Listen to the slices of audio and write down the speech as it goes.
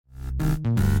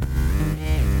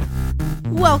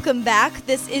Welcome back.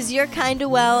 This is your Kinda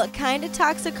Well, Kinda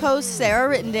Toxic host,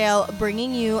 Sarah Rittendale,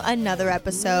 bringing you another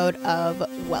episode of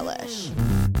Wellish.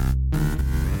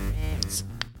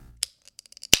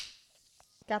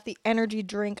 Got the energy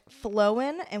drink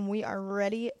flowing, and we are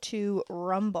ready to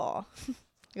rumble.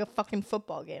 Like a fucking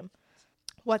football game.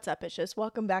 What's up, bitches?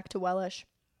 Welcome back to Wellish.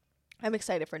 I'm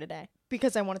excited for today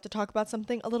because I wanted to talk about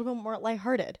something a little bit more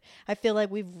lighthearted. I feel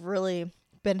like we've really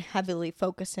been heavily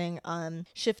focusing on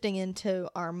shifting into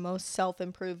our most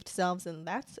self-improved selves, and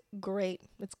that's great.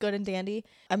 It's good and dandy.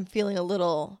 I'm feeling a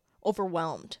little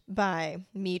overwhelmed by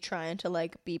me trying to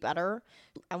be better.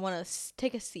 I want to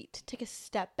take a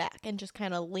step back and just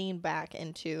kind of lean back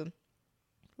into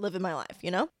living my life,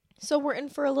 you know? So we're in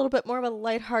for a little bit more of a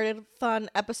lighthearted, fun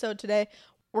episode today.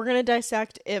 We're going to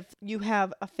dissect if you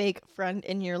have a fake friend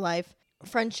in your life,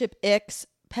 friendship icks,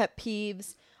 pet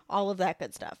peeves, all of that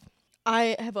good stuff.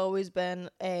 I have always been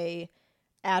a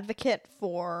advocate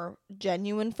for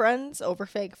genuine friends over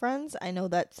fake friends. I know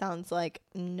that sounds like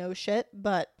no shit,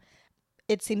 but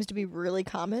it seems to be really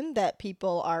common that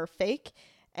people are fake,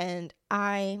 and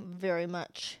I very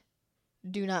much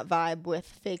do not vibe with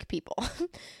fake people.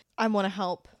 I want to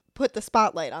help put the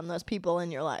spotlight on those people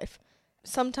in your life.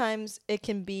 Sometimes it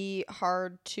can be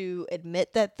hard to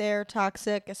admit that they're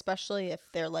toxic, especially if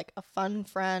they're like a fun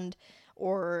friend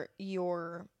or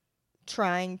you're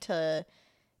trying to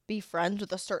be friends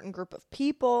with a certain group of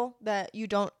people that you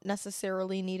don't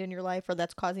necessarily need in your life or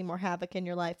that's causing more havoc in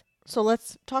your life. So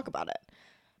let's talk about it.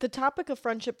 The topic of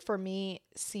friendship for me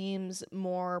seems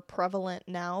more prevalent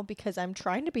now because I'm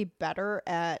trying to be better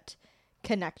at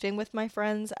connecting with my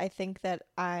friends. I think that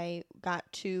I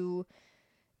got to...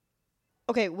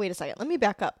 Okay, wait a second. Let me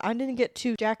back up. I didn't get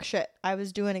to jack shit. I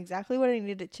was doing exactly what I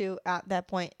needed to at that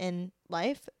point in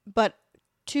life, but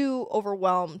too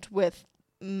overwhelmed with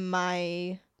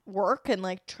my work and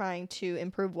trying to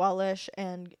improve Wellish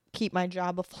and keep my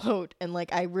job afloat. And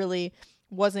I really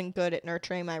wasn't good at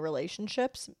nurturing my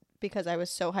relationships because I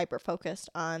was so hyper focused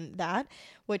on that,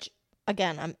 which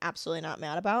again, I'm absolutely not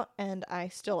mad about. And I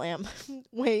still am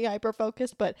way hyper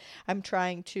focused, but I'm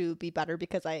trying to be better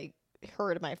because I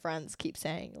heard my friends keep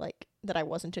saying that I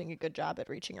wasn't doing a good job at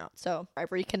reaching out. So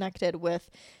I've reconnected with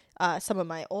some of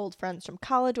my old friends from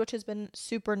college, which has been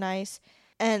super nice.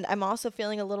 And I'm also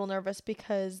feeling a little nervous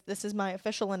because this is my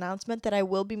official announcement that I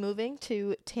will be moving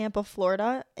to Tampa,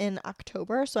 Florida in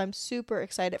October. So I'm super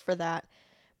excited for that.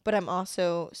 But I'm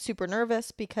also super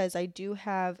nervous because I do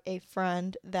have a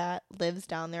friend that lives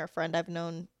down there, a friend I've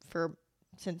known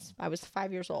since I was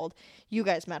 5 years old. You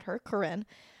guys met her, Corinne.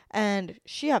 And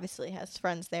she obviously has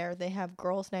friends there. They have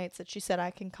girls' nights that she said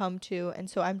I can come to. And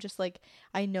so I'm just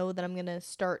I know that I'm going to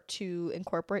start to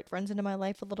incorporate friends into my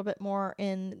life a little bit more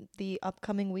in the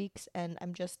upcoming weeks. And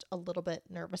I'm just a little bit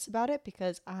nervous about it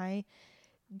because I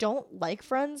don't like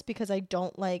friends because I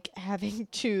don't like having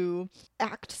to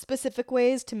act specific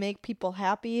ways to make people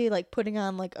happy, like putting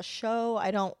on a show.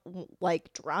 I don't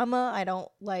like drama. I don't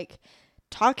like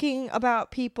talking about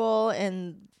people,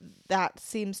 and that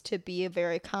seems to be a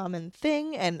very common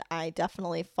thing, and I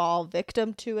definitely fall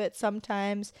victim to it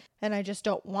sometimes, and I just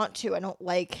don't want to. I don't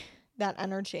like that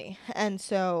energy, and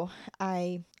so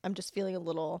I'm just feeling a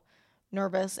little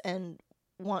nervous and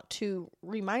want to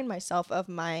remind myself of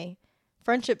my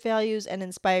friendship values and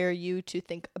inspire you to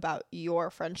think about your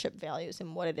friendship values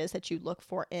and what it is that you look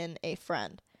for in a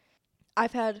friend.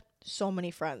 I've had so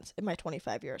many friends in my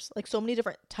 25 years, so many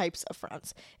different types of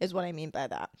friends is what I mean by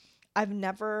that. I've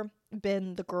never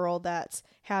been the girl that's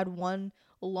had one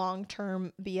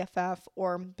long-term BFF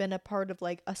or been a part of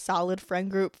a solid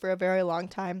friend group for a very long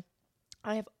time.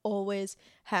 I have always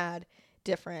had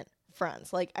different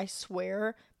friends. I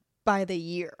swear by the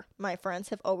year, my friends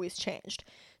have always changed.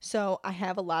 So I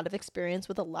have a lot of experience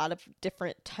with a lot of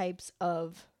different types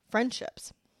of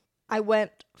friendships. I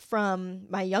went from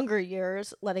my younger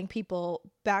years letting people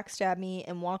backstab me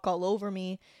and walk all over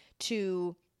me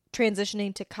to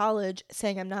transitioning to college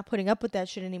saying I'm not putting up with that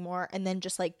shit anymore, and then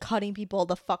just cutting people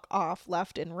the fuck off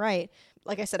left and right.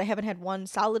 Like I said, I haven't had one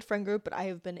solid friend group, but I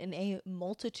have been in a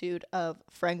multitude of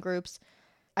friend groups.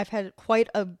 I've had quite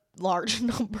a large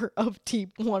number of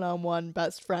deep one-on-one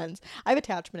best friends. I have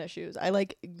attachment issues. I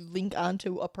link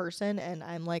onto a person and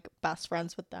I'm best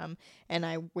friends with them and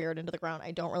I wear it into the ground.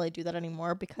 I don't really do that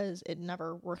anymore because it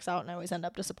never works out and I always end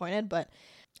up disappointed, but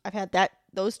I've had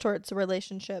those sorts of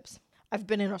relationships. I've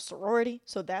been in a sorority,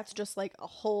 so that's just like a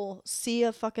whole sea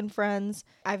of fucking friends.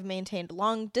 I've maintained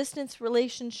long distance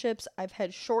relationships. I've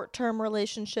had short term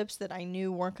relationships that I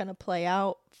knew weren't going to play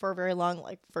out for very long.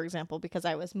 Like, for example, because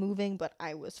I was moving, but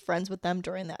I was friends with them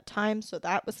during that time, so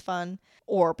that was fun.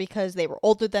 Or because they were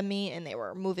older than me and they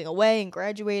were moving away and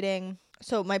graduating.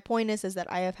 So my point is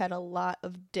that I have had a lot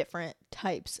of different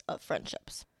types of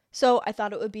friendships. So I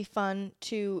thought it would be fun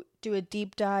to do a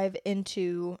deep dive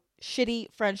into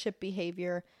shitty friendship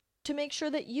behavior to make sure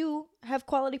that you have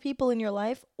quality people in your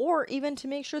life, or even to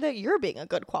make sure that you're being a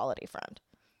good quality friend.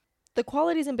 The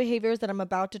qualities and behaviors that I'm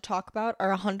about to talk about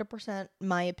are 100%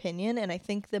 my opinion, and I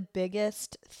think the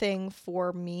biggest thing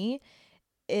for me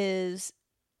is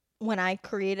when I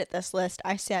created this list,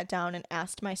 I sat down and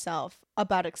asked myself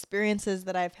about experiences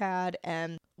that I've had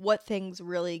and what things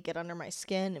really get under my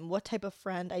skin and what type of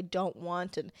friend I don't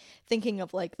want, and thinking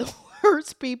of like the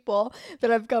worst people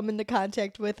that I've come into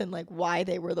contact with and like why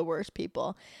they were the worst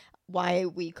people, why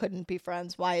we couldn't be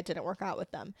friends, why it didn't work out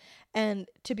with them. And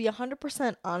to be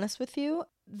 100% honest with you,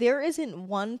 there isn't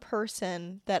one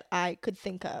person that I could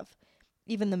think of,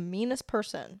 even the meanest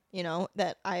person,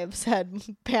 that I have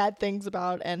said bad things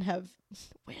about and have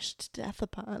wished death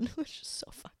upon, which is so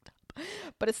fucked up.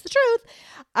 But it's the truth.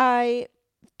 I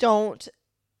don't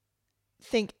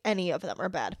think any of them are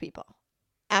bad people.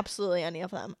 Absolutely any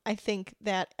of them. I think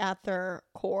that at their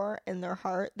core, in their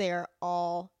heart, they are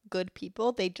all good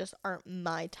people. They just aren't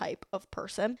my type of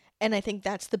person. And I think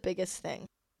that's the biggest thing.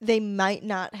 They might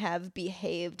not have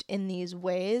behaved in these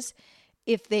ways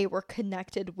if they were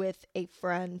connected with a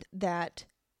friend that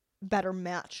better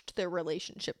matched their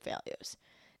relationship values.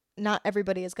 Not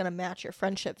everybody is going to match your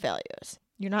friendship values.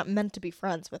 You're not meant to be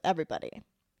friends with everybody.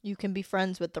 You can be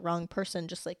friends with the wrong person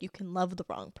just like you can love the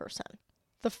wrong person.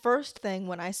 The first thing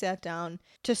when I sat down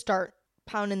to start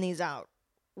pounding these out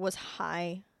was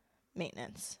high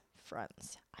maintenance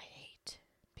friends. I hate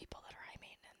people that are high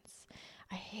maintenance.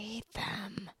 I hate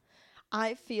them.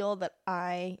 I feel that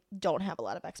I don't have a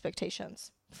lot of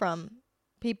expectations from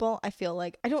people. I feel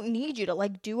like I don't need you to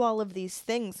like do all of these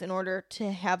things in order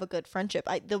to have a good friendship.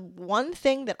 The one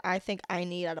thing that I think I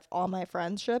need out of all my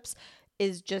friendships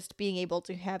is just being able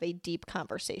to have a deep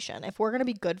conversation. If we're going to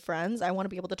be good friends, I want to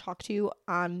be able to talk to you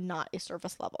on not a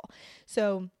surface level.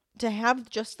 So to have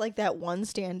just like that one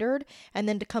standard and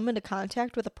then to come into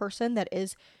contact with a person that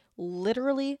is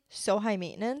literally so high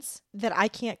maintenance that I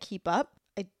can't keep up,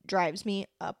 it drives me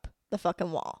up the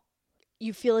fucking wall.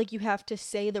 You feel like you have to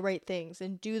say the right things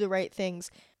and do the right things,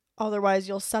 otherwise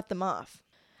you'll set them off.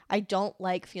 I don't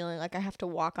like feeling like I have to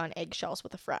walk on eggshells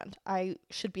with a friend. I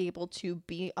should be able to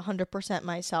be 100%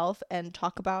 myself and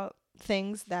talk about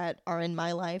things that are in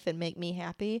my life and make me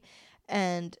happy.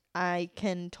 And I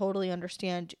can totally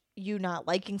understand you not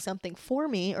liking something for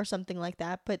me or something like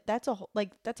that, but that's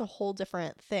a whole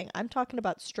different thing. I'm talking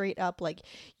about straight up, like,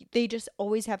 they just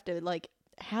always have to like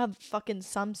have fucking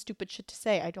some stupid shit to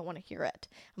say. I don't want to hear it.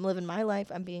 I'm living my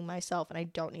life, I'm being myself, and I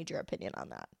don't need your opinion on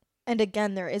that. And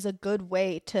again, there is a good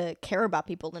way to care about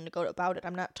people and to go about it.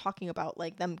 I'm not talking about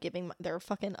like them giving their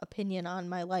fucking opinion on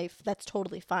my life. That's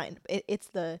totally fine. It's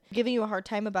the giving you a hard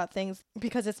time about things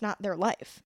because it's not their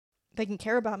life. They can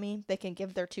care about me, they can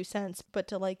give their 2 cents, but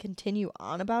to like continue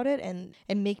on about it and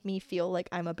make me feel like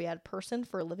I'm a bad person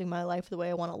for living my life the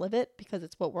way I want to live it because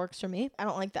it's what works for me, I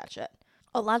don't like that shit.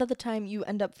 A lot of the time you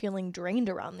end up feeling drained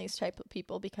around these type of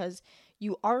people because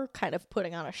you are kind of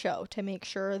putting on a show to make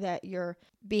sure that you're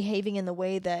behaving in the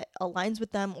way that aligns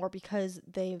with them, or because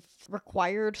they've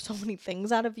required so many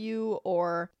things out of you,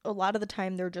 or a lot of the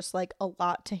time they're just like a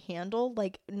lot to handle.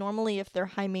 Like normally if they're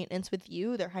high maintenance with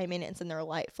you, they're high maintenance in their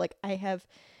life. Like I have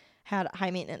had high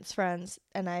maintenance friends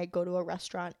and I go to a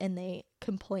restaurant and they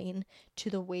complain to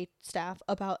the wait staff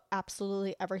about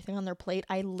absolutely everything on their plate.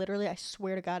 I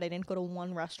swear to God, I didn't go to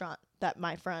one restaurant that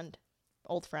my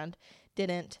old friend,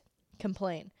 didn't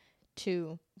complain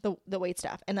to the wait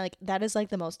staff. And like that is like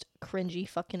the most cringy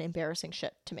fucking embarrassing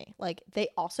shit to me. Like they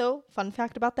also, fun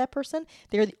fact about that person,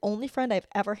 they're the only friend I've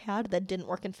ever had that didn't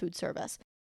work in food service.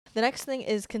 The next thing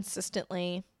is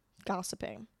consistently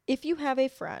gossiping. If you have a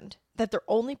friend that their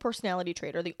only personality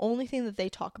trait or the only thing that they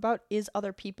talk about is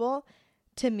other people,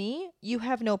 to me, you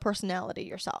have no personality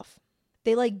yourself.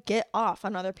 They like get off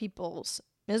on other people's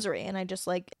misery, and I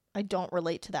don't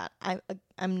relate to that.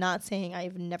 I'm not saying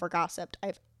I've never gossiped.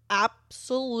 I've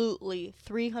absolutely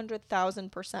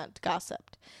 300,000%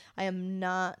 gossiped. I am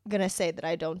not going to say that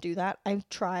I don't do that. I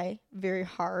try very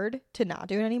hard to not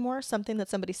do it anymore. Something that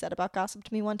somebody said about gossip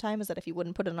to me one time is that if you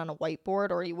wouldn't put it on a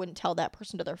whiteboard or you wouldn't tell that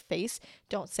person to their face,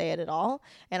 don't say it at all.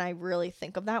 And I really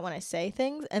think of that when I say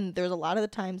things. And there's a lot of the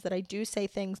times that I do say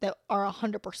things that are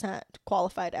 100%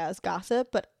 qualified as gossip,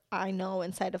 but I know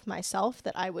inside of myself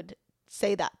that I would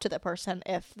say that to the person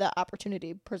if the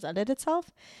opportunity presented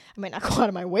itself. I might not go out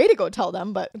of my way to go tell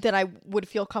them, but that I would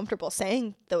feel comfortable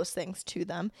saying those things to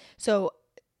them. So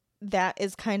that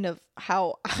is kind of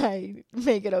how I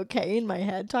make it okay in my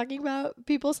head talking about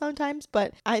people sometimes.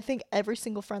 But I think every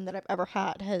single friend that I've ever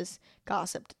had has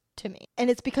gossiped to me. And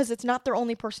it's because it's not their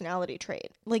only personality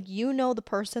trait. Like, you know, the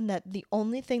person that the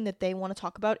only thing that they want to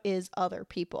talk about is other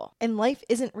people. And life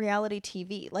isn't reality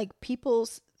TV. Like,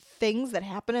 people's things that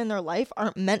happen in their life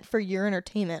aren't meant for your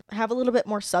entertainment. Have a little bit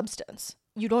more substance.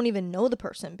 You don't even know the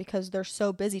person because they're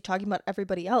so busy talking about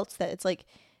everybody else that it's like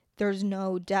there's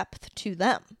no depth to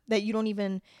them, that you don't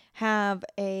even have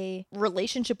a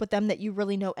relationship with them, that you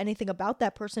really know anything about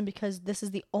that person because this is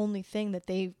the only thing that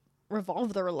they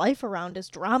revolve their life around is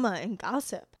drama and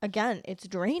gossip. Again, it's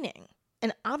draining.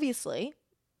 And obviously,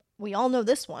 we all know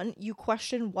this one, you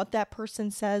question what that person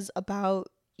says about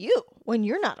you when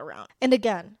you're not around. And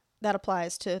again, that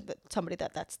applies to somebody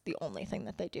that's the only thing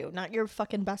that they do, not your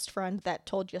fucking best friend that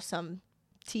told you some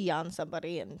tea on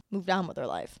somebody and moved on with their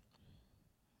life.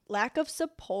 Lack of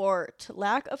support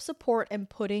and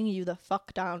putting you the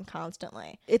fuck down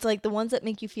constantly. It's like the ones that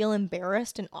make you feel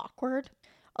embarrassed and awkward.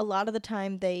 A lot of the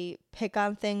time they pick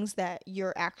on things that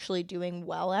you're actually doing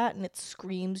well at, and it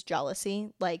screams jealousy.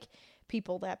 Like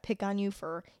people that pick on you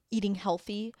for eating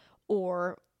healthy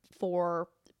or for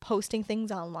posting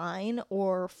things online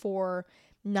or for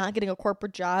not getting a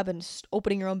corporate job and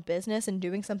opening your own business and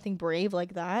doing something brave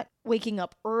like that. Waking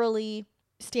up early,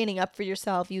 standing up for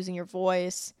yourself, using your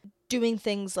voice, doing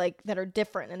things like that are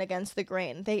different and against the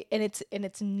grain.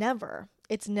 It's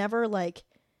never like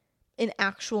an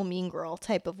actual mean girl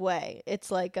type of way. It's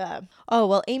like, oh,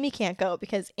 well, Amy can't go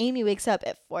because Amy wakes up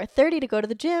at 4:30 to go to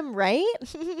the gym, right?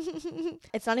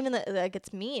 It's not even that like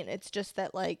it's mean. It's just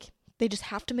that like they just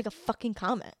have to make a fucking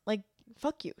comment. Like,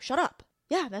 fuck you, shut up.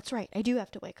 Yeah, that's right. I do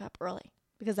have to wake up early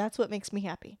because that's what makes me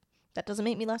happy. That doesn't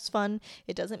make me less fun.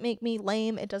 It doesn't make me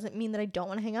lame. It doesn't mean that I don't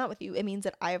want to hang out with you. It means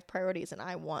that I have priorities and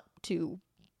I want to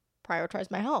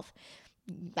prioritize my health.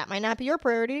 That might not be your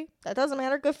priority. That doesn't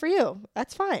matter. Good for you.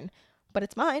 That's fine. But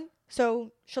it's mine.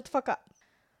 So shut the fuck up.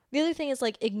 The other thing is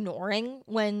like ignoring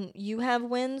when you have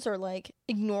wins, or like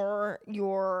ignore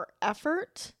your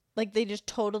effort. Like they just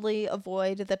totally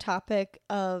avoid the topic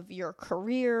of your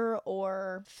career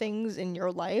or things in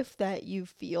your life that you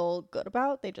feel good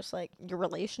about. They just like your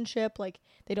relationship. Like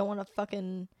they don't want to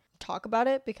fucking talk about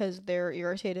it because they're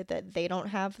irritated that they don't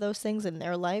have those things in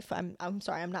their life. I'm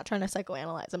sorry. I'm not trying to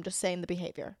psychoanalyze. I'm just saying the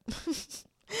behavior.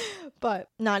 But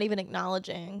not even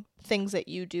acknowledging things that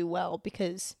you do well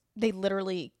because they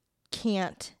literally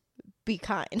can't be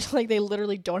kind. Like they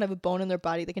literally don't have a bone in their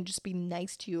body. They can just be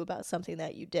nice to you about something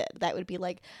that you did. That would be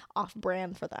like off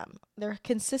brand for them. They're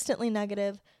consistently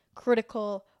negative,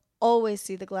 critical, always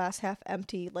see the glass half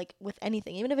empty, like with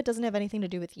anything, even if it doesn't have anything to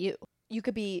do with you. You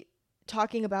could be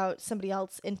talking about somebody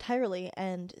else entirely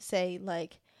and say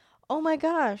like, oh my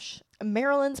gosh,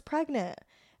 Marilyn's pregnant.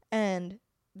 And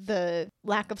the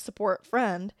lack of support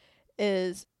friend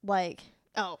is like,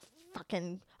 oh,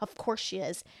 fucking, of course she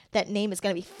is. That name is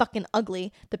going to be fucking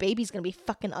ugly. The baby's going to be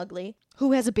fucking ugly.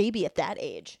 Who has a baby at that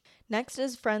age? Next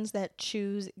is friends that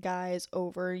choose guys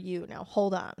over you. Now,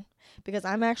 hold on, because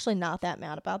I'm actually not that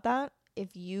mad about that.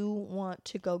 If you want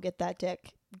to go get that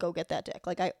dick, go get that dick.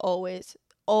 Like I always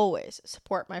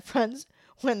support my friends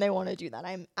when they want to do that.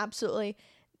 I'm absolutely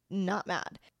not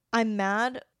mad. I'm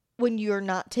mad when you're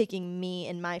not taking me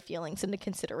and my feelings into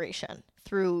consideration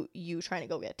through you trying to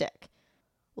go get dick.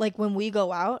 Like when we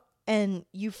go out and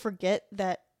you forget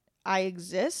that I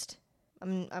exist,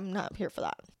 I'm not here for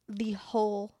that. The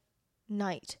whole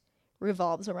night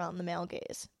revolves around the male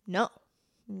gaze. No,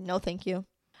 thank you.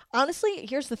 Honestly,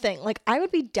 here's the thing. Like, I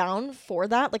would be down for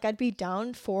that. Like, I'd be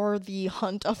down for the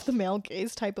hunt of the male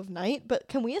gaze type of night. But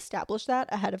can we establish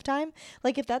that ahead of time?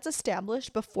 Like, if that's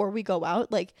established before we go out,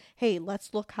 like, hey,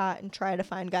 let's look hot and try to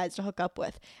find guys to hook up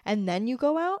with. And then you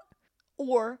go out.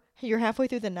 Or you're halfway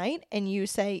through the night and you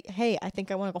say, hey, I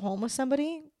think I want to go home with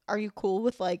somebody. Are you cool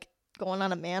with, like, going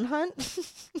on a manhunt?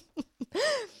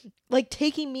 Like,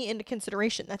 taking me into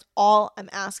consideration. That's all I'm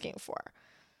asking for.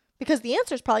 Because the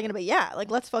answer is probably going to be, yeah,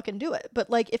 like, let's fucking do it. But,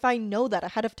 like, if I know that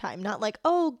ahead of time, not like,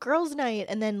 oh, girls' night,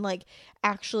 and then, like,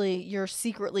 actually you're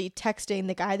secretly texting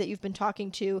the guy that you've been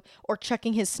talking to or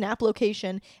checking his Snap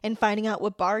location and finding out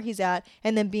what bar he's at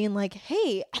and then being like,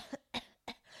 hey,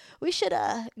 we should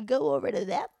go over to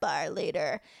that bar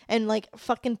later and, like,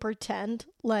 fucking pretend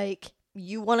like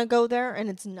you want to go there and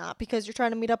it's not because you're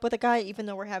trying to meet up with a guy, even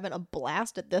though we're having a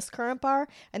blast at this current bar.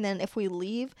 And then if we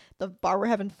leave the bar we're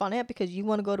having fun at because you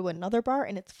want to go to another bar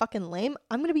and it's fucking lame,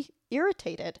 I'm going to be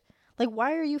irritated. Like,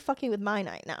 why are you fucking with my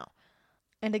night now?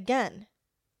 And again,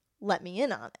 let me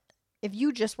in on it. If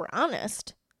you just were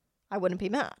honest, I wouldn't be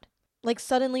mad. Like,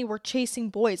 suddenly we're chasing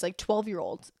boys, like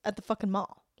 12-year-olds at the fucking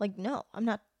mall. Like, no, I'm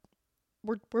not.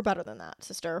 We're better than that,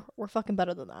 sister. We're fucking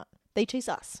better than that. They chase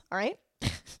us, all right?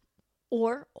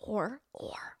 Or, oh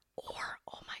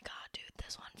my God, dude,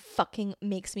 this one fucking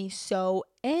makes me so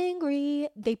angry.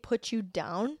 They put you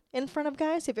down in front of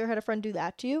guys. Have you ever had a friend do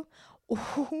that to you?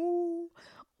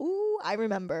 Ooh, I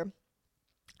remember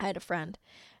I had a friend,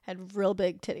 had real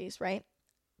big titties, right?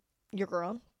 Your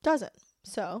girl doesn't.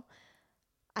 So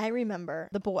I remember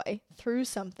the boy threw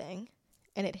something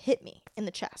and it hit me in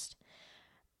the chest.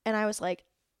 And I was like,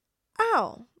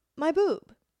 ow, my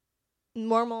boob.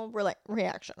 Normal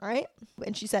reaction, right?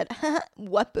 And she said,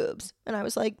 what boobs? And I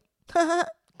was like,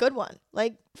 good one.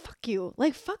 Like, fuck you.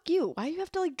 Like, fuck you. Why do you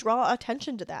have to, like, draw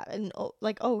attention to that? And,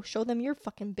 show them your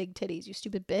fucking big titties, you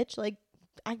stupid bitch. Like,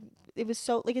 it was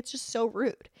so, like, it's just so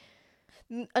rude.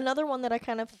 Another one that I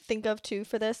kind of think of, too,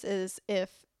 for this is if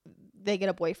they get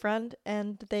a boyfriend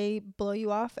and they blow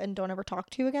you off and don't ever talk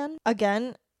to you again.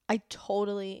 Again, I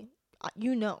totally,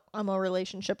 I'm a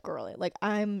relationship girly. Like,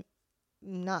 I'm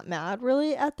not mad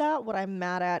really at that. What I'm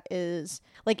mad at is,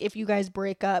 like, if you guys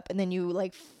break up and then you,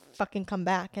 like, fucking come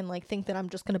back and, like, think that I'm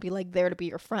just gonna be, like, there to be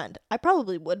your friend. I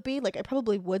probably would be. Like, I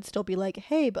probably would still be like,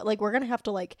 hey, but, like, we're gonna have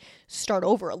to, like, start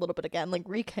over a little bit again, like,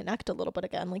 reconnect a little bit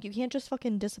again. Like, you can't just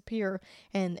fucking disappear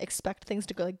and expect things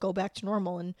to go back to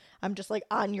normal and I'm just, like,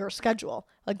 on your schedule.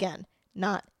 Again,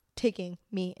 not taking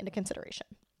me into consideration.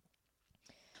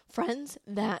 Friends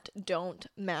that don't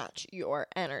match your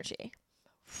energy.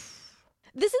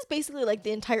 This is basically, like,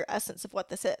 the entire essence of what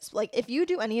this is. Like, if you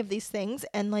do any of these things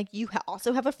and, like, you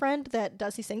also have a friend that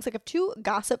does these things, like, if two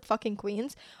gossip fucking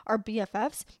queens are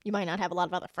BFFs, you might not have a lot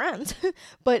of other friends,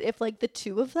 but if, like, the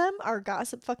two of them are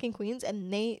gossip fucking queens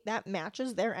and that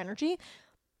matches their energy,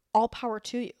 all power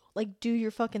to you. Like, do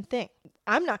your fucking thing.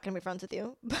 I'm not gonna be friends with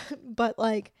you, but,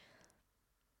 like,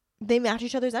 they match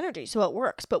each other's energy, so it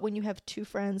works. But when you have two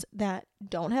friends that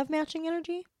don't have matching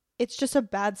energy, it's just a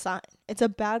bad sign. It's a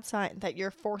bad sign that you're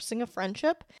forcing a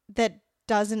friendship that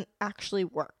doesn't actually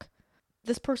work.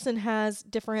 This person has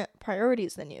different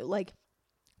priorities than you. Like,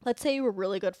 let's say you were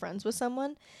really good friends with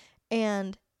someone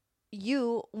and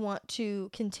you want to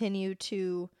continue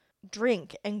to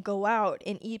drink and go out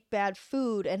and eat bad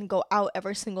food and go out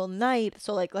every single night.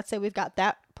 So, like, let's say we've got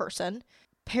that person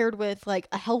paired with, like,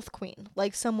 a health queen,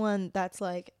 like someone that's,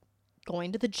 like,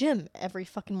 going to the gym every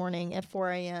fucking morning at 4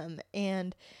 a.m.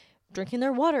 and drinking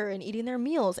their water and eating their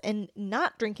meals and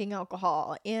not drinking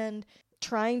alcohol and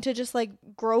trying to just, like,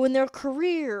 grow in their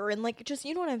career and, like, just,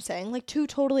 you know what I'm saying? Like, two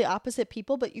totally opposite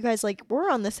people, but you guys, like,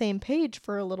 were on the same page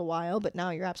for a little while, but now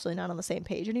you're absolutely not on the same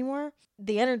page anymore.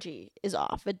 The energy is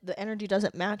off. The energy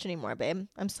doesn't match anymore, babe.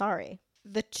 I'm sorry.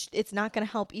 It's not going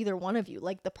to help either one of you.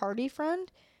 Like, the party friend,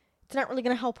 it's not really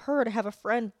going to help her to have a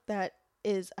friend that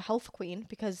is a health queen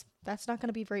because that's not going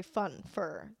to be very fun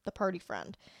for the party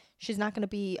friend. She's not going to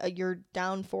be a you're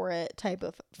down for it type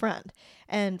of friend.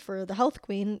 And for the health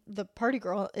queen, the party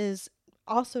girl is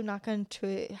also not going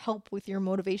to help with your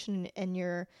motivation and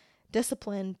your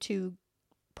discipline to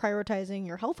prioritizing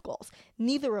your health goals.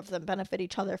 Neither of them benefit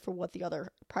each other for what the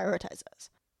other prioritizes.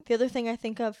 The other thing I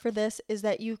think of for this is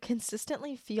that you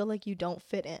consistently feel like you don't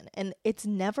fit in. And it's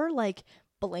never, like,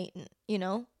 blatant, you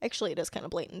know? Actually, it is kind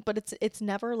of blatant, but it's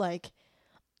never, like,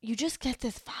 you just get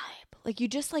this vibe. Like, you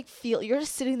just, like, feel, you're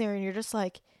just sitting there and you're just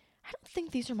like, I don't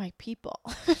think these are my people.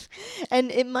 And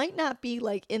it might not be,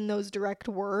 like, in those direct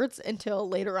words until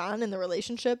later on in the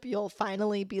relationship, you'll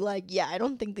finally be like, yeah, I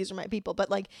don't think these are my people.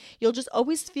 But, like, you'll just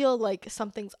always feel like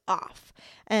something's off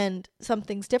and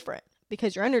something's different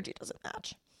because your energy doesn't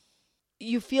match.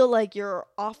 You feel like you're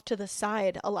off to the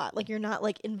side a lot. Like, you're not,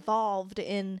 like, involved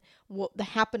in the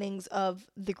happenings of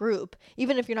the group.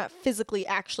 Even if you're not physically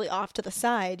actually off to the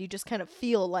side, you just kind of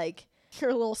feel like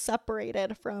you're a little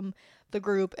separated from the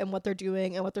group and what they're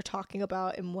doing and what they're talking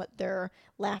about and what they're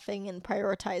laughing and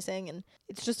prioritizing. And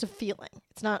it's just a feeling.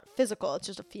 It's not physical. It's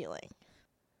just a feeling.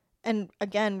 And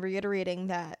again, reiterating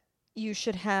that you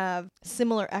should have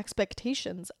similar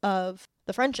expectations of the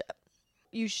the friendship.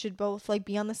 You should both like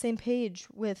be on the same page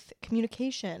with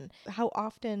communication, how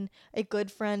often a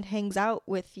good friend hangs out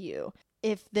with you.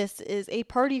 If this is a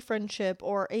party friendship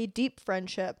or a deep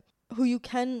friendship, who you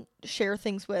can share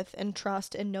things with and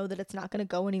trust and know that it's not going to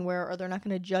go anywhere, or they're not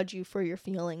going to judge you for your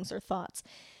feelings or thoughts.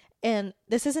 And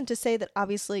this isn't to say that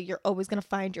obviously you're always going to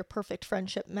find your perfect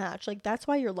friendship match. Like, that's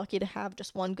why you're lucky to have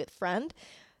just one good friend.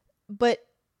 But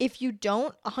if you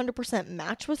don't 100%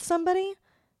 match with somebody,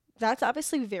 that's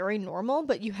obviously very normal,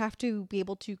 but you have to be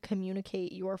able to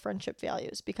communicate your friendship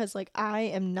values, because like, I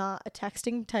am not a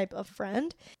texting type of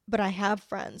friend, but I have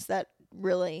friends that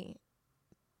really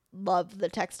love the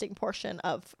texting portion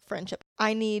of friendship.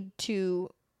 I need to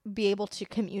be able to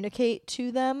communicate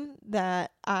to them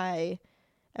that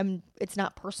it's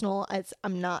not personal. It's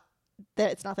not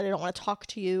that I don't want to talk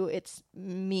to you. It's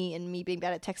me and me being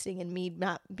bad at texting and me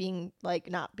not being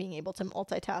able to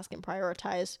multitask and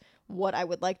prioritize what I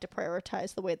would like to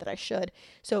prioritize the way that I should.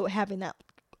 So having that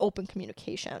open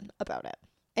communication about it.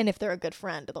 And if they're a good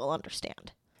friend, they'll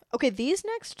understand. Okay, these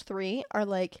next three are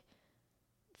like,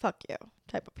 fuck you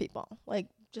type of people. Like,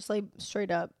 just like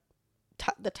straight up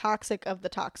the toxic of the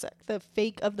toxic, the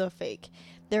fake of the fake.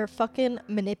 They're fucking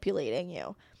manipulating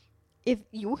you. If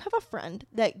you have a friend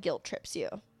that guilt trips you,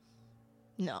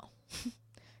 no.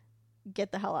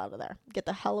 Get the hell out of there. Get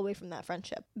the hell away from that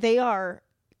friendship. They are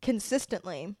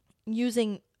consistently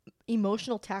using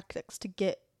emotional tactics to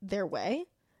get their way.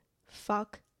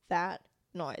 Fuck that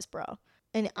noise, bro.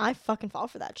 And I fucking fall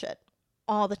for that shit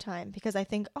all the time, because I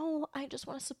think, oh, I just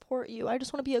want to support you. I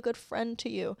just want to be a good friend to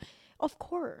you. Of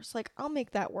course, like, I'll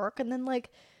make that work. And then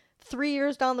like 3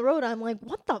 years down the road, I'm like,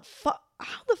 what the fuck?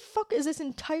 How the fuck is this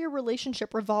entire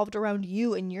relationship revolved around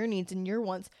you and your needs and your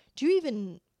wants? Do you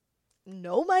even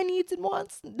know my needs and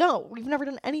wants? No, we've never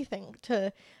done anything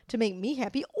to make me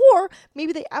happy. Or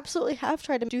maybe they absolutely have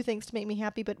tried to do things to make me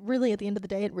happy, but really at the end of the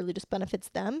day, it really just benefits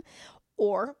them,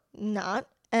 or not.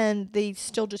 And they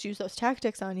still just use those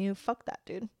tactics on you. Fuck that,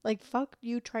 dude. Like, fuck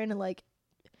you trying to like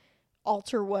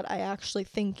alter what I actually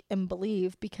think and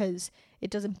believe, because it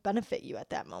doesn't benefit you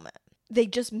at that moment. They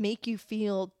just make you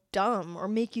feel dumb or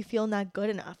make you feel not good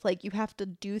enough. Like, you have to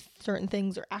do certain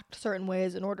things or act certain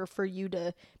ways in order for you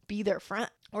to be their friend.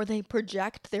 Or they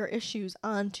project their issues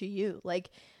onto you. Like,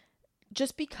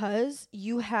 just because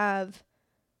you have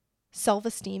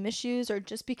self-esteem issues, or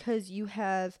just because you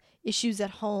have issues at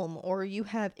home, or you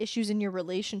have issues in your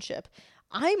relationship,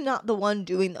 I'm not the one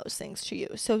doing those things to you.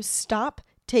 So stop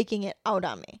taking it out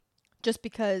on me just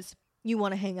because you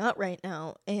want to hang out right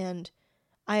now and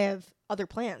I have other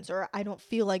plans, or I don't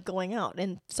feel like going out,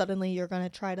 and suddenly you're going to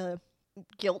try to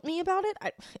guilt me about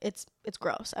it. It's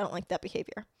gross. I don't like that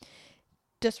behavior.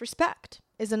 Disrespect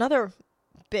is another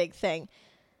big thing.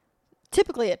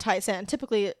 Typically it ties in.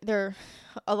 Typically there are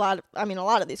a lot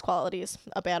of these qualities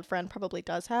a bad friend probably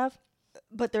does have,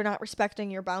 but they're not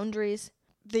respecting your boundaries.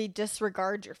 They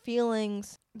disregard your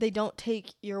feelings. They don't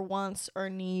take your wants or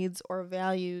needs or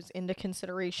values into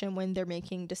consideration when they're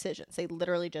making decisions. They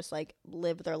literally just like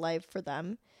live their life for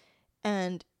them.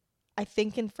 And I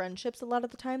think in friendships, a lot of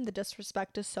the time, the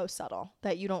disrespect is so subtle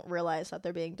that you don't realize that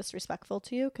they're being disrespectful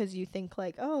to you, because you think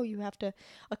like, oh, you have to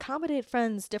accommodate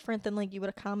friends different than like you would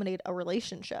accommodate a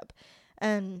relationship.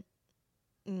 And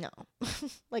no,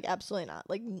 like, absolutely not.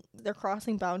 Like, they're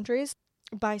crossing boundaries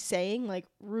by saying like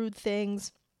rude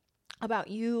things about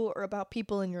you or about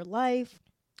people in your life.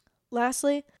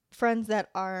 Lastly, friends that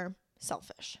are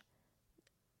selfish.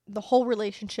 The whole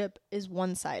relationship is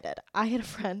one-sided. I had a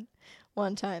friend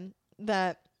one time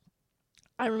that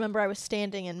I remember I was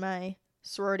standing in my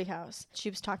sorority house. She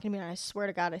was talking to me, and I swear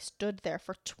to God, I stood there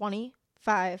for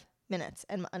 25 minutes.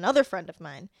 And another friend of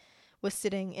mine was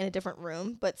sitting in a different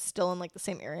room, but still in like the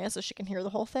same area, so she can hear the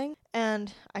whole thing.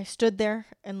 And I stood there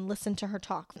and listened to her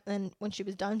talk. And when she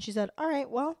was done, she said, "All right,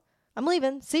 well, I'm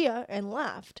leaving. See ya," and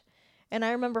left. And I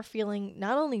remember feeling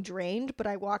not only drained, but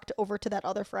I walked over to that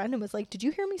other friend and was like, "Did you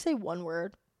hear me say one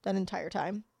word that entire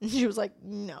time?" And she was like,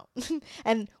 "No."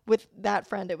 And with that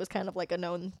friend, it was kind of like a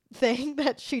known thing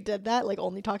that she did that, like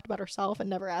only talked about herself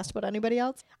and never asked about anybody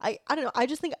else. I don't know. I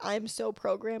just think I'm so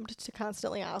programmed to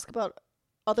constantly ask about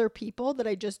other people that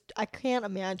I can't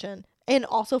imagine. And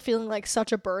also feeling like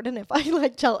such a burden if I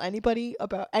like tell anybody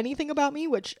about anything about me,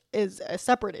 which is a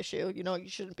separate issue. You know, you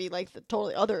shouldn't be like the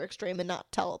totally other extreme and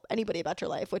not tell anybody about your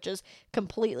life, which is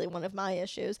completely one of my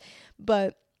issues.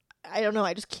 But I don't know.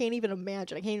 I just can't even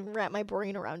imagine. I can't even wrap my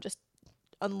brain around just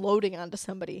unloading onto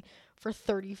somebody for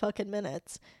 30 fucking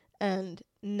minutes and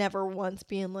never once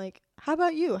being like, "How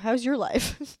about you? How's your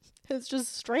life?" It's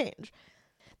just strange.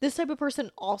 This type of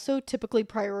person also typically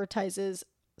prioritizes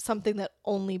something that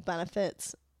only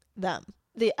benefits them.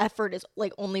 the effort is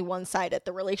like only one-sided.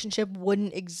 The relationship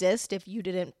wouldn't exist if you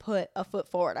didn't put a foot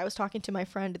forward. I was talking to my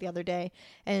friend the other day,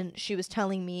 and she was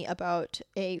telling me about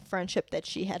a friendship that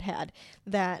she had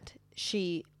that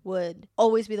she would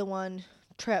always be the one.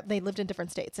 They lived in different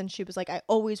states, and she was like, I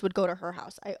always would go to her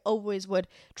house. I always would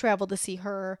travel to see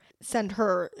her, send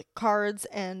her cards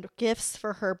and gifts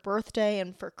for her birthday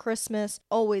and for Christmas.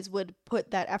 Always would put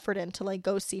that effort in to like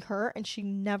go see her, and she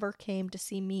never came to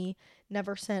see me,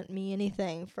 never sent me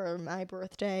anything for my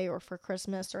birthday or for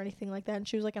Christmas or anything like that. And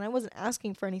she was like, and I wasn't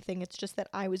asking for anything. It's just that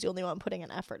I was the only one putting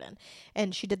an effort in.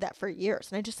 And she did that for years.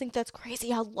 And I just think that's crazy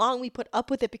how long we put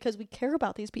up with it because we care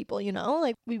about these people, you know?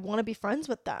 Like, we want to be friends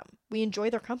with them. We enjoy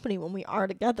their company when we are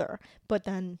together. But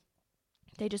then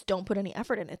they just don't put any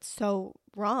effort in. It's so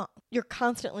wrong. You're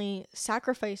constantly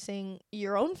sacrificing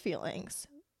your own feelings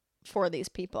for these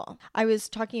people. I was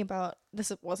talking about,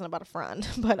 this wasn't about a friend,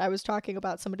 but I was talking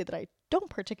about somebody that I don't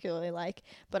particularly like,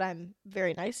 but I'm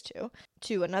very nice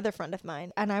to another friend of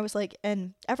mine. And I was like,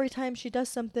 and every time she does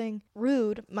something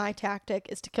rude, my tactic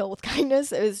is to kill with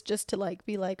kindness. It was just to like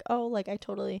be like, oh, like I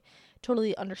totally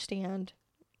understand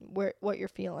what you're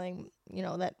feeling. You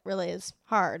know, that really is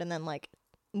hard. And then like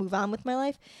move on with my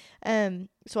life.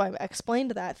 So I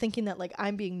explained that thinking that like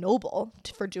I'm being noble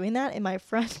for doing that. And my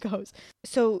friend goes,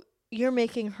 so you're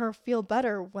making her feel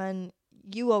better when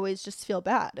you always just feel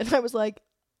bad. And I was like,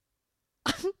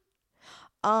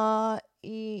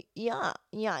 yeah,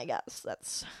 I guess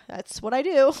that's what I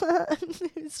do.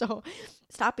 So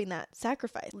stopping that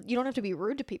sacrifice. You don't have to be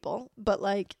rude to people, but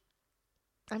like,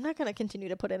 I'm not going to continue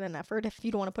to put in an effort. If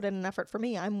you don't want to put in an effort for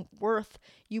me, I'm worth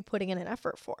you putting in an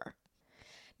effort for.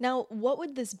 Now, what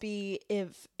would this be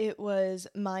if it was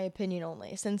my opinion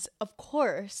only? Since, of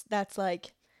course, that's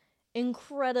like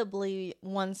incredibly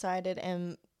one-sided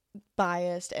and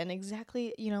biased and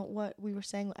exactly, you know, what we were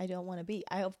saying I don't want to be.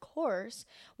 I, of course,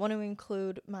 want to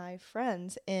include my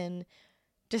friends in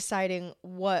deciding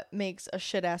what makes a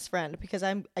shit-ass friend because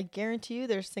I guarantee you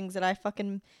there's things that I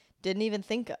fucking didn't even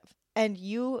think of. And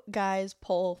you guys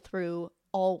pull through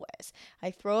always. I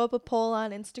throw up a poll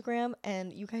on Instagram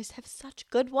and you guys have such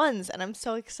good ones and I'm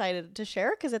so excited to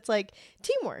share because it's like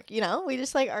teamwork, you know? We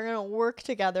just like are going to work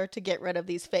together to get rid of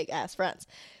these fake ass friends.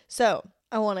 So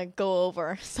I want to go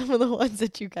over some of the ones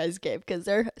that you guys gave because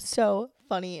they're so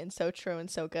funny and so true and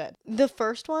so good. The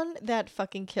first one that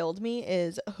fucking killed me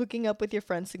is hooking up with your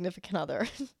friend's significant other.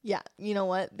 Yeah, you know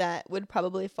what? That would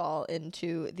probably fall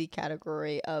into the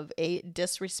category of a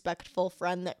disrespectful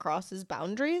friend that crosses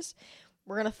boundaries.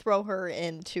 We're going to throw her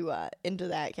into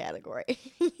that category.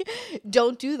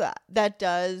 Don't do that. That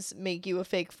does make you a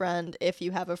fake friend if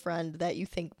you have a friend that you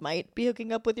think might be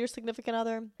hooking up with your significant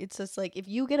other. It's just like, if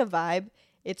you get a vibe,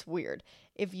 it's weird.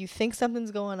 If you think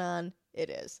something's going on,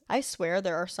 it is. I swear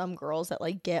there are some girls that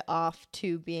like get off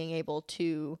to being able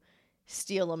to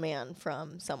steal a man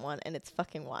from someone and it's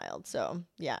fucking wild. So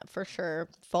yeah, for sure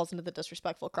falls into the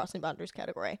disrespectful crossing boundaries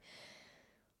category.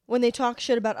 When they talk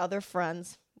shit about other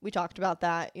friends, we talked about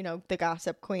that, you know, the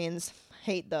gossip queens,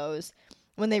 hate those.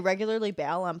 When they regularly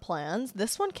bail on plans,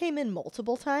 this one came in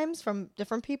multiple times from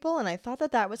different people, and I thought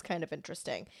that that was kind of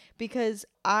interesting because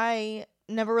I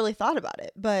never really thought about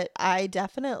it, but I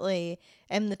definitely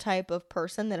am the type of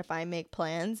person that if I make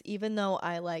plans, even though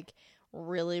I like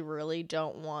really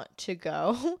don't want to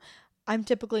go, I'm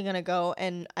typically going to go,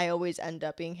 and I always end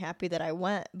up being happy that I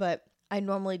went, but I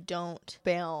normally don't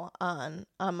bail on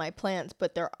my plans,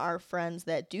 but there are friends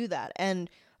that do that. And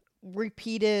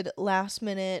repeated last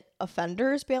minute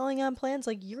offenders bailing on plans,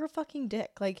 like, you're a fucking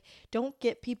dick. Like, don't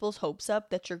get people's hopes up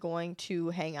that you're going to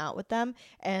hang out with them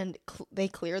and they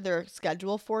clear their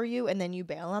schedule for you and then you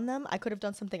bail on them. I could have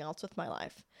done something else with my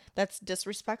life. That's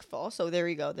disrespectful. So there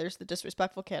you go. There's the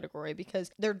disrespectful category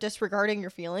because they're disregarding your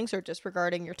feelings or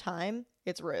disregarding your time.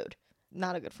 It's rude.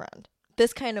 Not a good friend.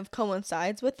 This kind of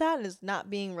coincides with that, is not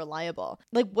being reliable.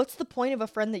 Like, what's the point of a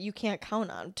friend that you can't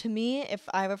count on? To me, if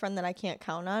I have a friend that I can't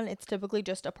count on, it's typically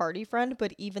just a party friend.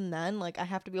 But even then, like, I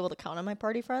have to be able to count on my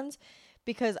party friends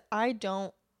because I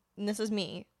don't, and this is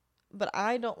me, but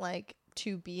I don't like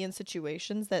to be in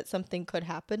situations that something could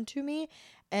happen to me.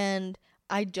 And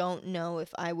I don't know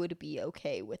if I would be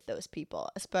okay with those people,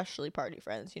 especially party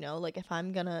friends, you know? Like, if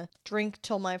I'm gonna drink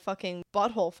till my fucking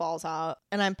butthole falls out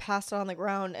and I'm passed on the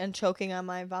ground and choking on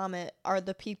my vomit,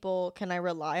 can I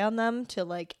rely on them to,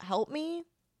 like, help me?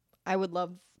 I would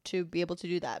love to be able to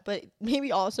do that. But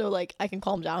maybe also like I can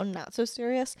calm down, not so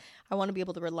serious. I want to be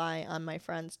able to rely on my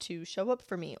friends to show up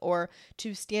for me or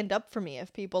to stand up for me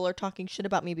if people are talking shit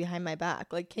about me behind my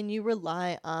back. Like, can you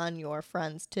rely on your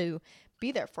friends to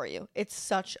be there for you? It's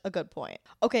such a good point.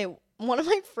 Okay, one of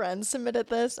my friends submitted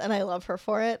this and I love her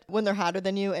for it. When they're hotter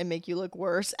than you and make you look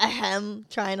worse. Ahem,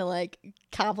 trying to like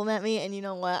compliment me. And you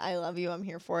know what? I love you. I'm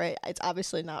here for it. It's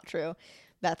obviously not true.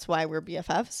 That's why we're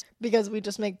BFFs, because we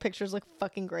just make pictures look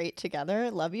fucking great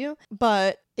together. Love you.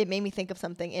 But it made me think of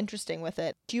something interesting with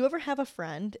it. Do you ever have a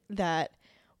friend that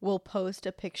will post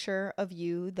a picture of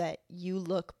you that you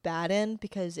look bad in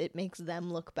because it makes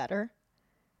them look better?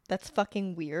 That's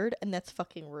fucking weird and that's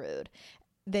fucking rude.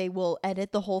 They will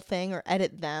edit the whole thing or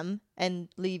edit them and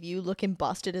leave you looking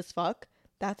busted as fuck.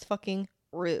 That's fucking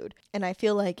rude. And I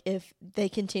feel like if they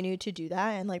continue to do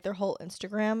that and like their whole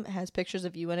Instagram has pictures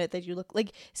of you in it that you look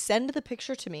like, send the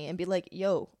picture to me and be like,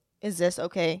 yo, is this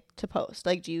okay to post?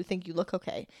 Like, do you think you look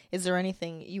okay? Is there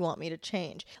anything you want me to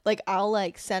change? Like, I'll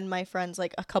like send my friends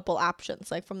like a couple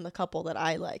options, like from the couple that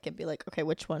I like, and be like, okay,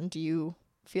 which one do you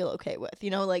feel okay with?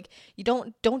 You know, like, you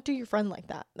don't do your friend like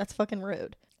that. That's fucking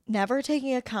rude. Never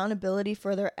taking accountability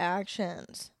for their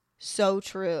actions. So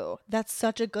true. That's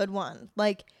such a good one.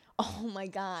 Like, oh my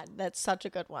God, that's such a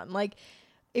good one. Like,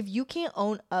 if you can't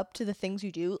own up to the things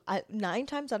you do, 9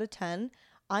 times out of 10,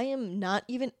 I am not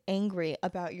even angry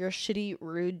about your shitty,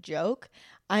 rude joke.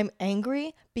 I'm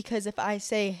angry because if I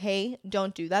say, hey,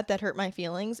 don't do that, that hurt my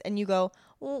feelings, and you go,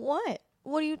 well, what?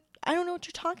 What do you, I don't know what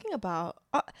you're talking about.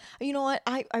 You know what?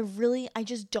 I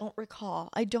just don't recall.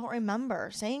 I don't remember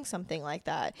saying something like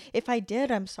that. If I did,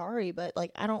 I'm sorry, but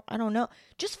like, I don't know.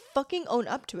 Just fucking own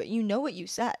up to it. You know what you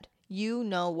said. You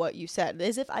know what you said.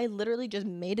 As if I literally just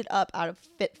made it up out of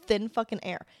thin fucking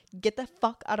air. Get the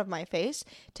fuck out of my face.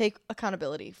 Take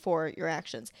accountability for your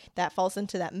actions. That falls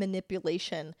into that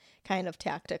manipulation kind of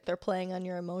tactic. They're playing on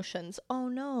your emotions. Oh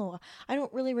no, I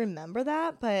don't really remember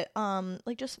that, but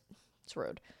like just, it's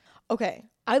rude. Okay,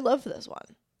 I love this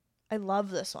one. I love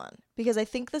this one because I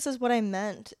think this is what I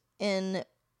meant in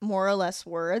more or less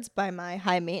words by my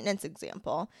high maintenance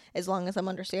example, as long as I'm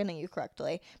understanding you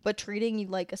correctly, but treating you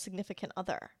like a significant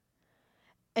other.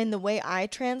 And the way I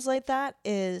translate that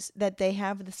is that they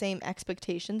have the same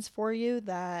expectations for you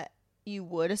that you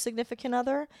would a significant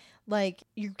other. Like,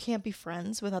 you can't be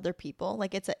friends with other people.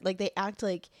 Like, it's like they act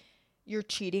like you're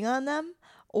cheating on them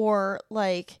or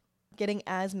like getting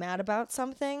as mad about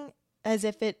something as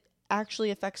if it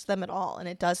actually affects them at all, and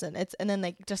it doesn't. And then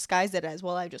they disguise it as,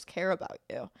 well, I just care about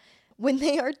you. When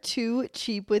they are too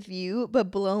cheap with you but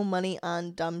blow money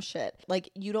on dumb shit. Like,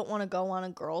 you don't want to go on a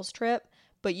girls trip,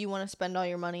 but you want to spend all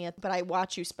your money but I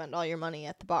watch you spend all your money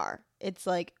at the bar. It's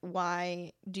like,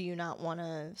 why do you not want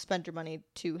to spend your money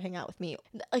to hang out with me?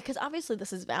 Like, because obviously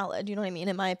this is valid, you know what I mean?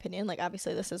 In my opinion, like,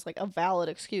 obviously this is like a valid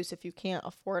excuse. If you can't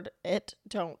afford it,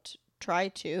 don't try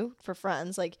to for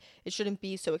friends. Like, it shouldn't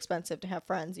be so expensive to have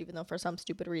friends, even though for some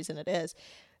stupid reason it is.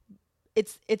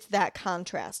 It's that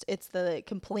contrast. It's the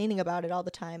complaining about it all the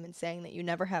time and saying that you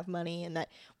never have money and that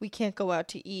we can't go out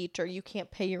to eat or you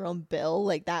can't pay your own bill.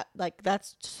 Like that, like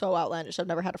that's so outlandish. I've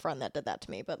never had a friend that did that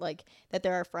to me, but like that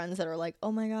there are friends that are like,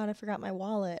 oh my God, I forgot my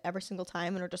wallet every single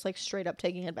time and are just like straight up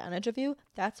taking advantage of you.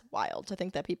 That's wild to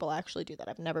think that people actually do that.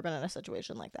 I've never been in a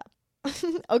situation like that.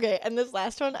 Okay, and this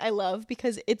last one I love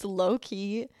because it's low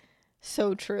key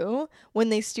so true. When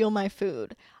they steal my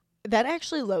food, that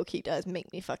actually low key does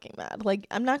make me fucking mad. Like,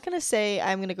 I'm not gonna say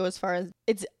I'm gonna go as far as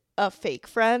it's a fake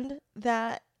friend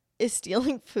that is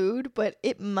stealing food, but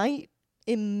it might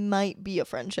be a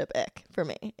friendship ick for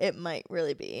me. It might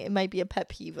really be. It might be a pet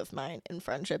peeve of mine in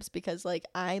friendships because like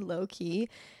I low key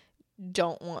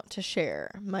don't want to share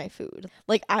my food.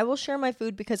 Like, I will share my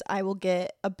food because I will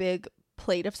get a big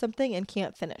plate of something and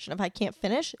can't finish. And if I can't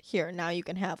finish, here, now you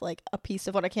can have like a piece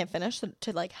of what I can't finish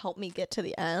to like help me get to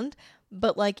the end.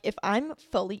 But like, if I'm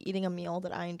fully eating a meal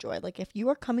that I enjoy, like if you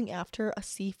are coming after a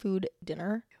seafood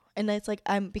dinner and it's like,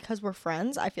 because we're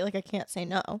friends, I feel like I can't say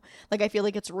no. Like, I feel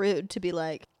like it's rude to be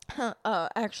like,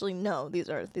 actually no, these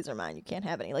are mine, you can't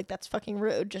have any. Like, that's fucking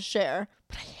rude, just share.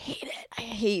 But I hate it. I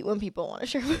hate when people want to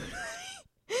share food.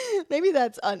 Maybe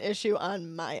that's an issue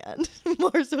on my end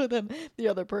more so than the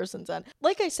other person's end.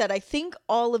 Like I said, I think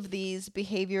all of these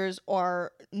behaviors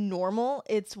are normal.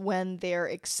 It's when they're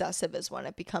excessive is when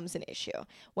it becomes an issue.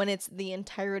 When it's the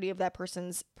entirety of that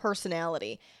person's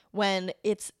personality. When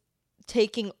it's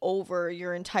taking over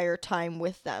your entire time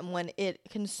with them. When it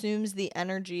consumes the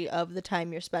energy of the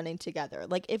time you're spending together.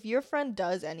 Like, if your friend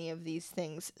does any of these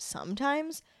things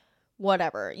sometimes,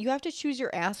 whatever. You have to choose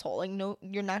your asshole. Like, no,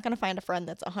 you're not going to find a friend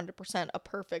that's 100% a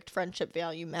perfect friendship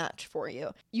value match for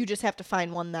you. You just have to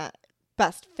find one that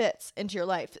best fits into your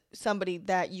life, somebody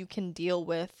that you can deal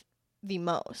with the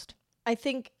most. I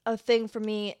think a thing for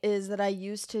me is that I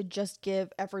used to just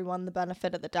give everyone the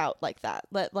benefit of the doubt like that.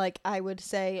 Like I would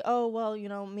say, oh, well,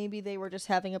 maybe they were just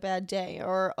having a bad day,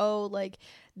 or, oh, like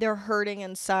they're hurting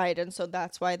inside and so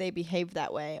that's why they behave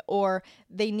that way, or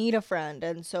they need a friend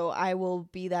and so I will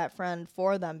be that friend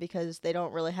for them because they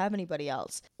don't really have anybody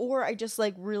else. Or I just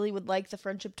like really would like the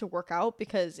friendship to work out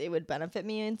because it would benefit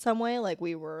me in some way, like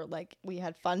we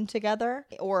had fun together,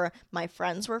 or my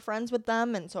friends were friends with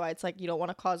them, and so it's like you don't want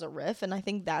to cause a rift. And I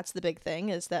think that's the big thing,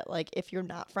 is that like if you're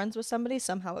not friends with somebody,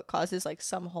 somehow it causes like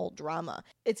some whole drama.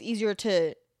 It's easier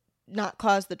to not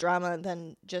cause the drama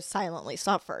than just silently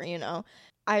suffer,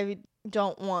 I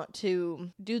don't want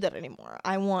to do that anymore.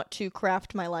 I want to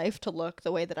craft my life to look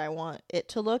the way that I want it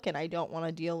to look, and I don't want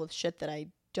to deal with shit that I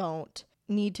don't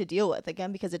need to deal with,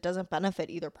 again, because it doesn't benefit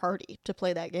either party to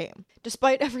play that game.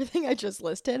 Despite everything I just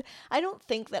listed, I don't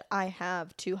think that I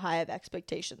have too high of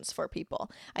expectations for people.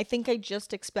 I think I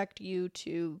just expect you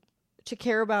to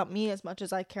care about me as much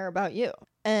as I care about you.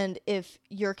 And if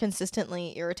you're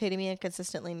consistently irritating me and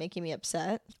consistently making me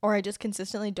upset, or I just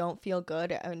consistently don't feel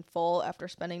good and full after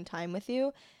spending time with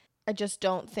you, I just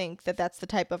don't think that that's the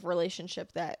type of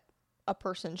relationship that a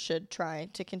person should try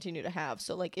to continue to have.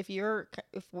 So like if you're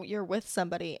with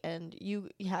somebody and you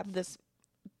have this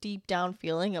deep down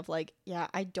feeling of like, yeah,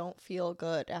 I don't feel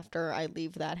good after I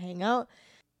leave that hangout,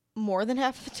 more than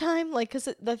half the time, like, because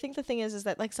I think the thing is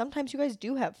that like sometimes you guys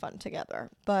do have fun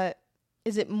together, but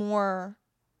is it more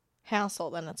hassle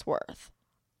than it's worth?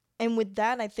 And with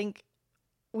that, I think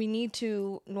we need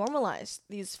to normalize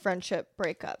these friendship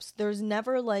breakups. There's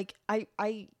never like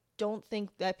I don't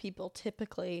think that people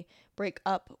typically break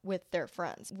up with their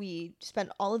friends. We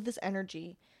spend all of this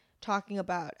energy talking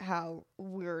about how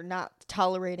we're not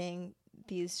tolerating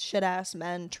these shit ass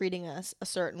men treating us a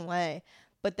certain way,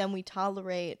 but then we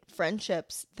tolerate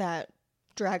friendships that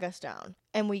drag us down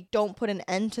and we don't put an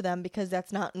end to them because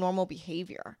that's not normal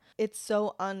behavior. It's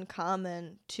so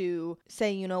uncommon to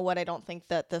say, you know what, I don't think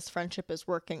that this friendship is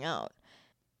working out,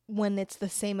 when it's the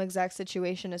same exact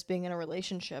situation as being in a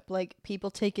relationship. Like,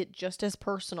 people take it just as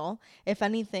personal. If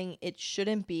anything, it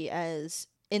shouldn't be as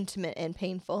intimate and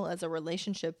painful as a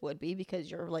relationship would be, because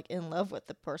you're like in love with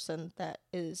the person that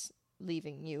is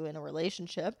leaving you in a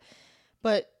relationship.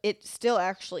 But it still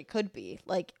actually could be.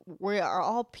 Like, we are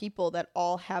all people that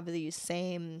all have these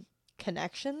same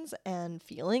connections and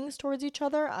feelings towards each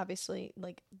other. Obviously,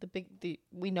 like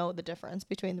we know the difference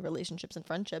between the relationships and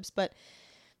friendships, but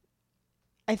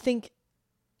I think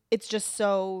it's just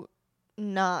so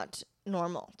not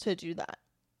normal to do that.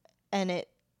 And it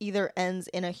either ends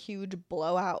in a huge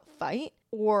blowout fight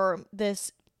or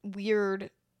this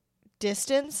weird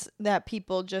distance that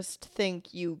people just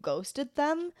think you ghosted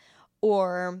them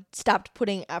or stopped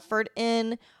putting effort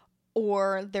in,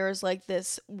 or there's like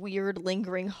this weird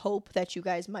lingering hope that you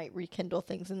guys might rekindle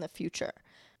things in the future.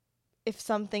 If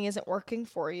something isn't working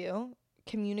for you,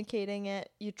 communicating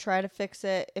it, you try to fix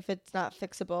it. If it's not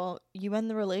fixable, you end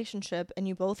the relationship and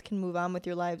you both can move on with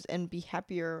your lives and be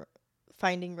happier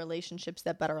finding relationships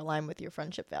that better align with your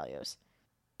friendship values.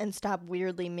 And stop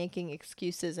weirdly making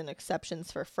excuses and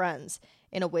exceptions for friends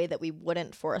in a way that we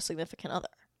wouldn't for a significant other.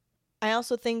 I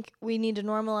also think we need to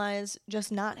normalize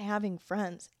just not having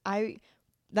friends.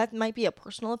 That might be a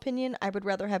personal opinion. I would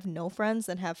rather have no friends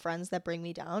than have friends that bring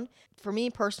me down. For me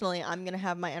personally, I'm going to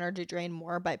have my energy drained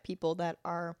more by people that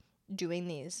are doing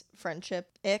these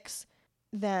friendship icks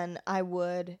than I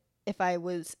would if I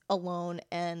was alone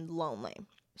and lonely.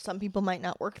 Some people might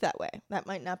not work that way. That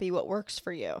might not be what works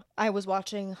for you. I was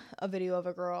watching a video of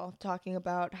a girl talking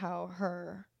about how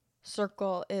her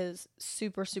circle is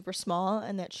super, super small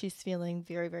and that she's feeling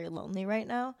very, very lonely right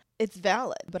now. It's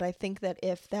valid, but I think that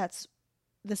if that's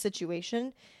the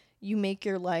situation, you make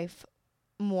your life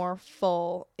more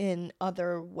full in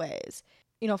other ways.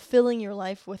 Filling your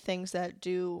life with things that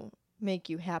do make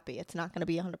you happy. It's not going to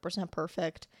be 100%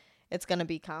 perfect. It's going to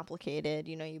be complicated.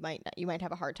 You might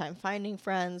have a hard time finding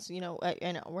friends. I know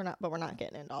we're not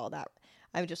getting into all that.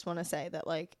 I just want to say that,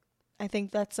 like, I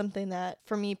think that's something that,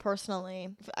 for me personally,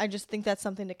 I just think that's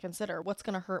something to consider. What's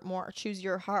going to hurt more? Choose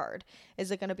your hard.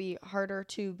 Is it going to be harder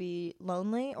to be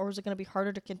lonely, or is it going to be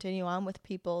harder to continue on with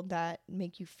people that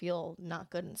make you feel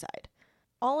not good inside?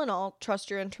 All in all,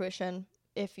 trust your intuition.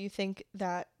 If you think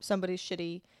that somebody's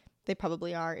shitty, they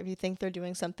probably are. If you think they're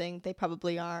doing something, they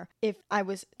probably are. If I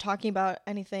was talking about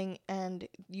anything and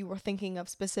you were thinking of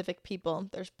specific people,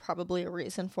 there's probably a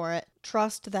reason for it.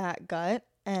 Trust that gut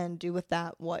and do with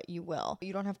that what you will.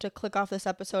 You don't have to click off this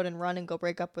episode and run and go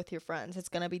break up with your friends. It's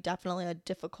going to be definitely a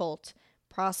difficult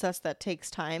process that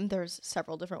takes time. There's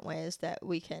several different ways that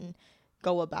we can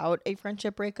go about a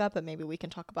friendship breakup, and maybe we can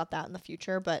talk about that in the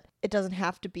future, but it doesn't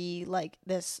have to be like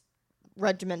this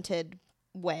regimented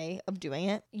way of doing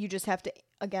it. You just have to,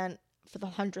 again, for the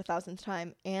 100,000th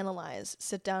time, analyze,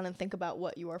 sit down and think about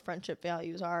what your friendship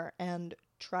values are and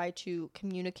try to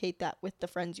communicate that with the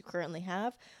friends you currently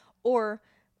have, or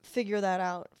figure that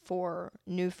out for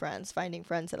new friends, finding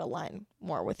friends that align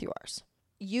more with yours.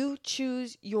 You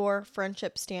choose your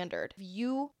friendship standard. If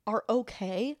you are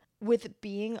okay with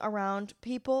being around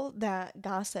people that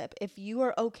gossip, if you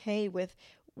are okay with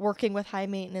working with high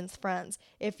maintenance friends,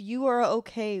 if you are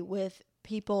okay with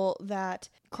people that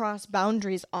cross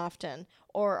boundaries often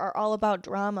or are all about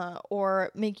drama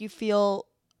or make you feel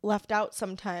left out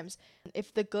sometimes,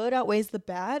 if the good outweighs the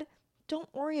bad, don't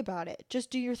worry about it.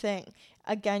 Just do your thing.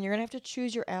 Again, you're going to have to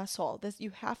choose your asshole.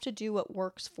 You have to do what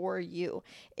works for you.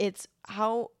 It's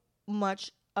how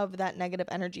much of that negative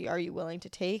energy are you willing to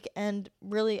take? And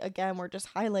really, again, we're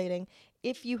just highlighting,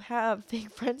 if you have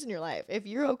fake friends in your life, if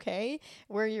you're okay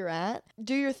where you're at,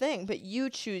 do your thing, but you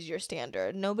choose your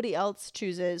standard. Nobody else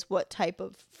chooses what type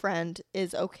of friend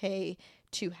is okay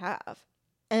to have.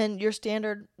 And your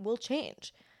standard will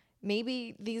change.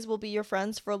 Maybe these will be your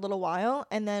friends for a little while,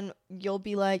 and then you'll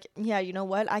be like, yeah, you know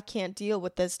what? I can't deal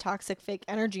with this toxic fake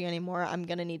energy anymore. I'm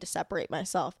going to need to separate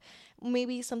myself.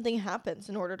 Maybe something happens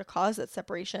in order to cause that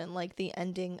separation, like the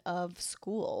ending of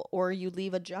school, or you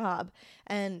leave a job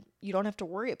and you don't have to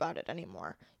worry about it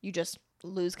anymore. You just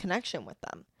lose connection with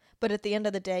them. But at the end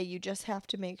of the day, you just have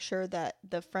to make sure that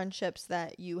the friendships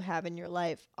that you have in your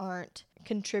life aren't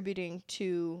contributing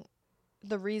to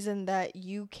the reason that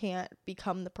you can't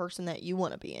become the person that you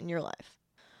want to be in your life.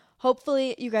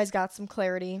 Hopefully you guys got some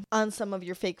clarity on some of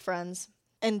your fake friends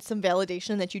and some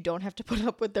validation that you don't have to put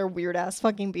up with their weird ass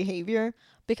fucking behavior,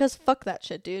 because fuck that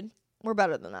shit, dude. We're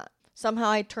better than that.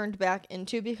 Somehow I turned back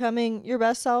into becoming your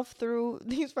best self through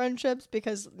these friendships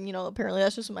because, apparently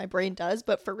that's just what my brain does.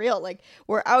 But for real,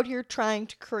 we're out here trying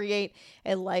to create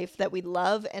a life that we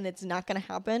love, and it's not going to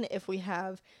happen if we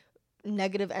have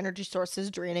negative energy sources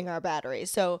draining our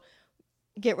batteries. So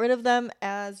get rid of them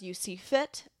as you see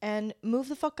fit and move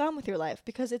the fuck on with your life,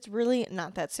 because it's really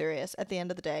not that serious at the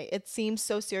end of the day. It seems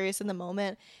so serious in the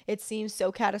moment. It seems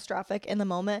so catastrophic in the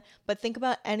moment, but think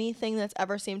about anything that's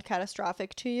ever seemed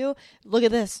catastrophic to you. Look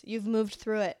at this. You've moved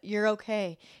through it. You're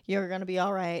okay. You're going to be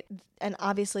all right. And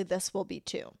obviously this will be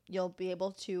too. You'll be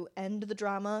able to end the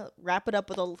drama, wrap it up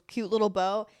with a cute little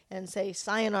bow and say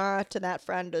sayonara to that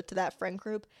friend or to that friend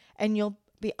group, and you'll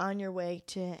be on your way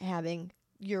to having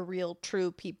your real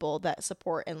true people that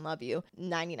support and love you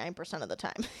 99% of the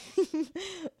time.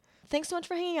 Thanks so much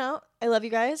for hanging out. I love you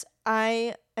guys.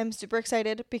 I am super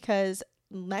excited because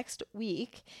next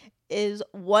week is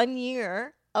 1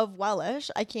 year of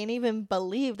Wellish. I can't even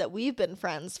believe that we've been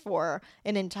friends for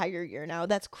an entire year now.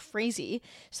 That's crazy.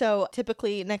 So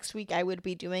typically next week I would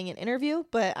be doing an interview,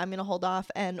 but I'm going to hold off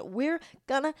and we're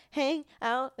gonna hang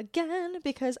out again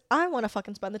because I want to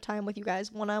fucking spend the time with you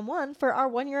guys one-on-one for our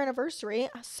 1 year anniversary.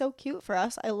 So cute for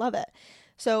us. I love it.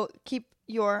 So keep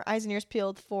your eyes and ears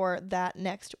peeled for that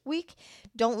next week.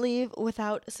 Don't leave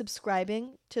without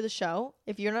subscribing to the show.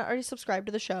 If you're not already subscribed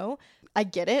to the show, I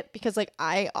get it, because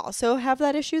I also have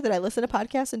that issue that I listen to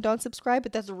podcasts and don't subscribe,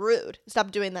 but that's rude.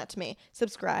 Stop doing that to me.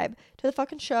 Subscribe to the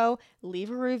fucking show. Leave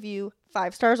a review.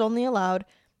 5 stars only allowed.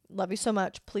 Love you so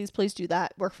much. Please, please do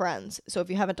that. We're friends. So if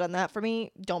you haven't done that for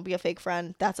me, don't be a fake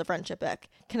friend. That's a friendship ick.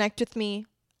 Connect with me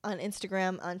on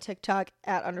Instagram, on TikTok,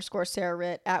 @_Sarah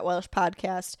Ritt, @Welsh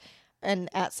Podcast, and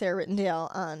 @Sarah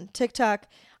Rittendale on TikTok.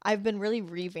 I've been really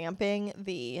revamping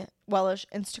the Wellish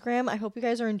Instagram. I hope you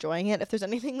guys are enjoying it. If there's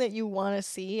anything that you want to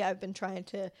see, I've been trying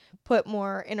to put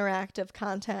more interactive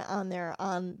content on there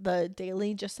on the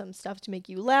daily, just some stuff to make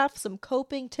you laugh, some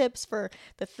coping tips for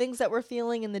the things that we're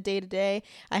feeling in the day-to-day.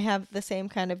 I have the same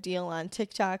kind of deal on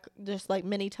TikTok, just like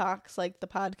mini talks like the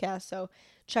podcast, so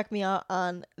check me out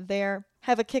on there.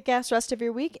 Have a kick-ass rest of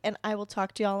your week, and I will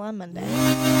talk to y'all on Monday.